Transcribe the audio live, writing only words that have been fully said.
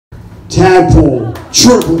Tadpole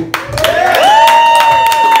Triplett.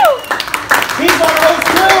 He's on those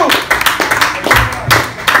too.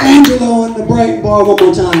 Angelo in the Brighton bar one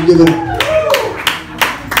more time. Give it up.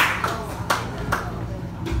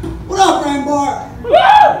 What up, Brighton bar?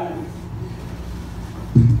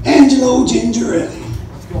 Angelo Gingerelli.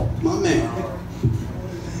 My man.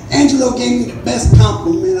 Angelo gave me the best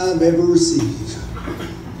compliment I've ever received.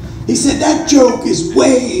 He said, that joke is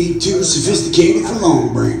way too sophisticated for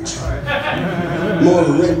Long Branch. More of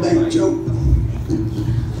a Red Bank joke.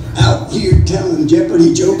 Out here telling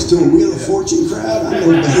Jeopardy jokes to a Wheel of Fortune crowd, I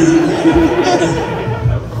know better than that.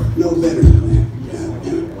 No better than that.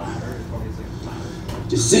 Yeah.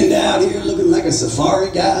 Just send out here looking like a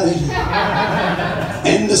safari guide.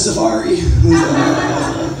 And the safari.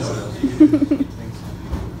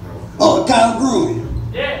 Oh, Kyle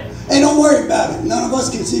Groom. Yeah. Hey, don't worry about it. None of us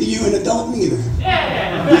consider you an adult neither.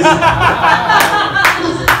 Yeah.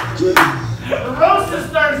 The roast is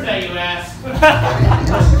Thursday, you ass.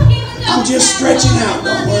 I'm just stretching out.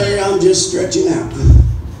 Don't worry, I'm just stretching out.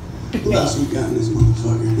 Who else we got in this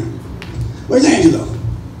motherfucker? Where's Angelo?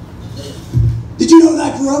 Did you know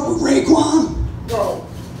that I grew up with Raekwon? No.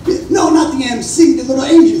 No, not the MC, the little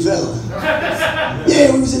Asian fella.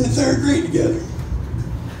 Yeah, we was in the 3rd grade together.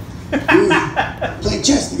 We played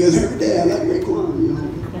chess together every day. I like Raekwon, you know.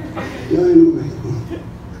 Yeah, I know Raekwon.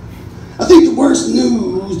 I think the worst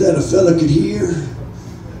news that a fella could hear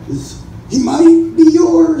is he might be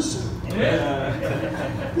yours. You know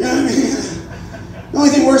what I mean? The only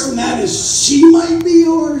thing worse than that is she might be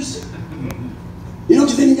yours. You know,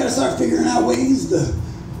 because then you got to start figuring out ways to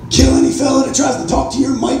kill any fella that tries to talk to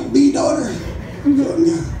your might-be daughter.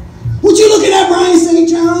 What you looking at, Brian St.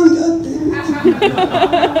 John? God damn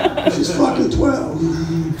it. She's fucking 12.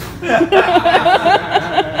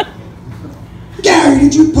 Gary,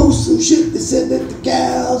 did you post some shit that said that the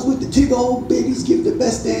gals with the tig old bitties give the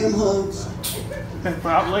best damn hugs?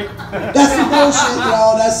 Probably. That's some bullshit,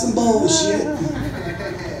 y'all. That's some bullshit.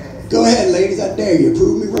 Go ahead, ladies. I dare you.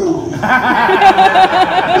 Prove me wrong.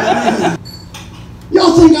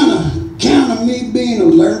 Y'all think on account of me being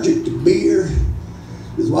allergic to beer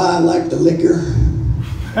is why I like the liquor?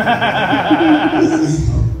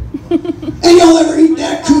 And y'all ever eat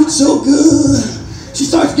that coot so good she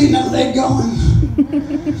starts getting that leg going?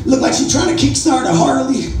 Look like she's trying to kickstart a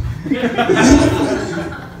Harley.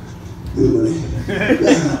 Anybody?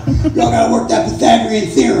 Y'all gotta work that Pythagorean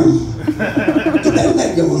theorem. Get that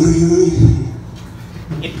leg going.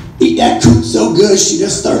 Eat that coot so good she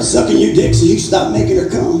just starts sucking your dick so you stop making her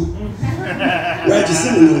come. Right, you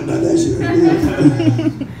seen a note about that shit.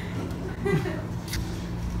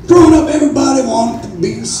 Growing up, everybody wanted to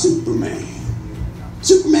be Superman.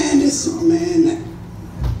 Superman this, Superman that.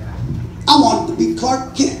 I wanted to be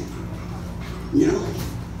Clark Kent. You know?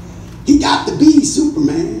 He got to be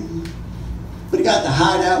Superman, but he got to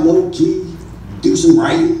hide out low key, do some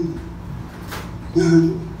writing.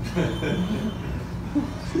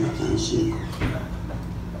 That kind of shit.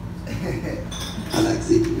 I like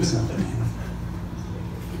thinking of something.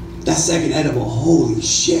 That second edible, holy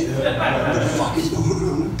shit. What the fuck is going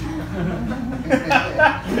on?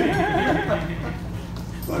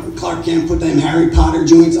 Fucking Clark Kent put them Harry Potter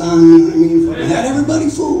joints on, you know what I mean? Fucking had everybody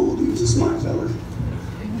fooled. He was a smart fella.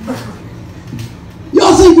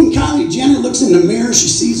 Y'all think when Kylie Jenner looks in the mirror, she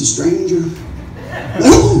sees a stranger?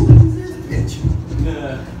 Like, oh, bitch.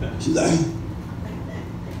 She's like,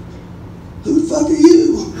 who the fuck are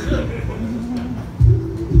you?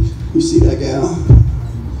 You see that gal?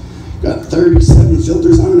 Got 37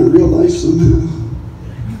 filters on in real life somehow.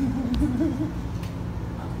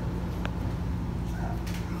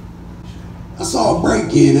 I saw a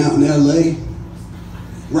break-in out in LA.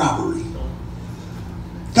 Robbery.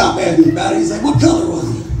 Cop asked me about it. He's like, what color was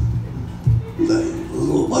he? He's like,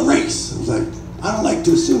 well, what race? I was like, I don't like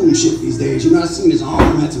to assume shit these days. You know, I seen his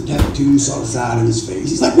arm, had some tattoos, saw the side of his face.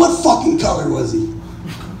 He's like, what fucking color was he?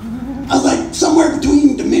 I was like, somewhere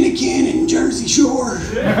between Dominican and Jersey Shore.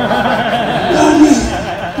 You know what I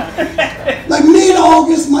mean? Like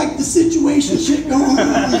mid-August, like the situation shit going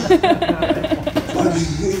on. Fucking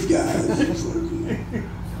these guys.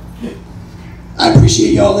 I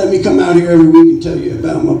appreciate y'all letting me come out here every week and tell you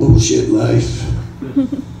about my bullshit life.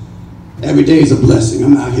 Every day is a blessing.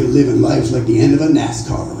 I'm out here living life like the end of a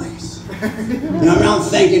NASCAR race. And I'm out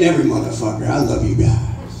thanking every motherfucker. I love you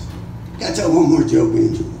guys. Gotta tell one more joke,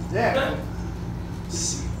 Angel. Yeah.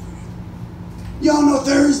 Y'all know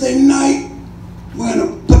Thursday night, we're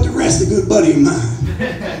gonna put the rest of a good buddy of mine.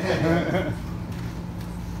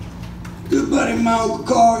 Good buddy of my Uncle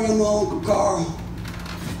Carl, you know Uncle Carl.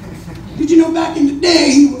 Did you know back in the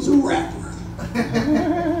day he was a rapper?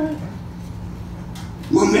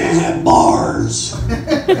 man had bars.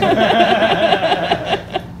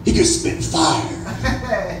 He could spit fire.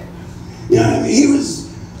 You know what I mean? He was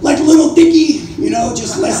like Little Dicky, you know,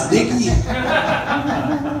 just less Dicky. You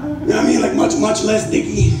know what I mean? Like much, much less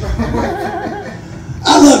Dicky.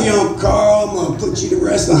 I love you, Uncle Carl. I'm going to put you to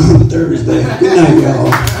rest on Thursday. Good night,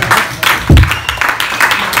 y'all.